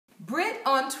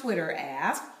on Twitter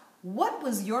asked, what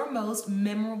was your most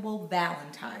memorable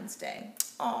Valentine's Day?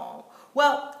 Oh,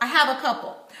 well, I have a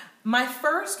couple. My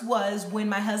first was when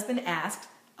my husband asked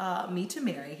me to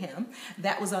marry him.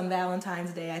 That was on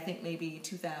Valentine's Day, I think maybe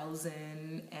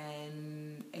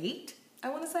 2008, I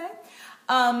want to say.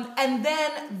 And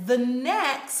then the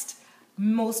next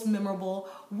most memorable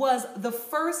was the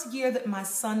first year that my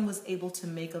son was able to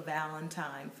make a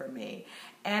Valentine for me.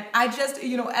 And I just,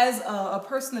 as a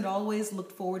person that always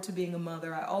looked forward to being a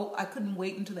mother, I couldn't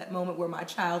wait until that moment where my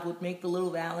child would make the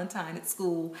little Valentine at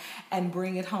school and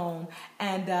bring it home.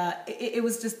 And it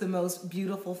was just the most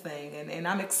beautiful thing. And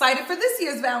I'm excited for this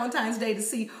year's Valentine's Day to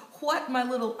see what my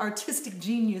little artistic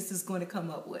genius is going to come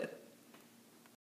up with.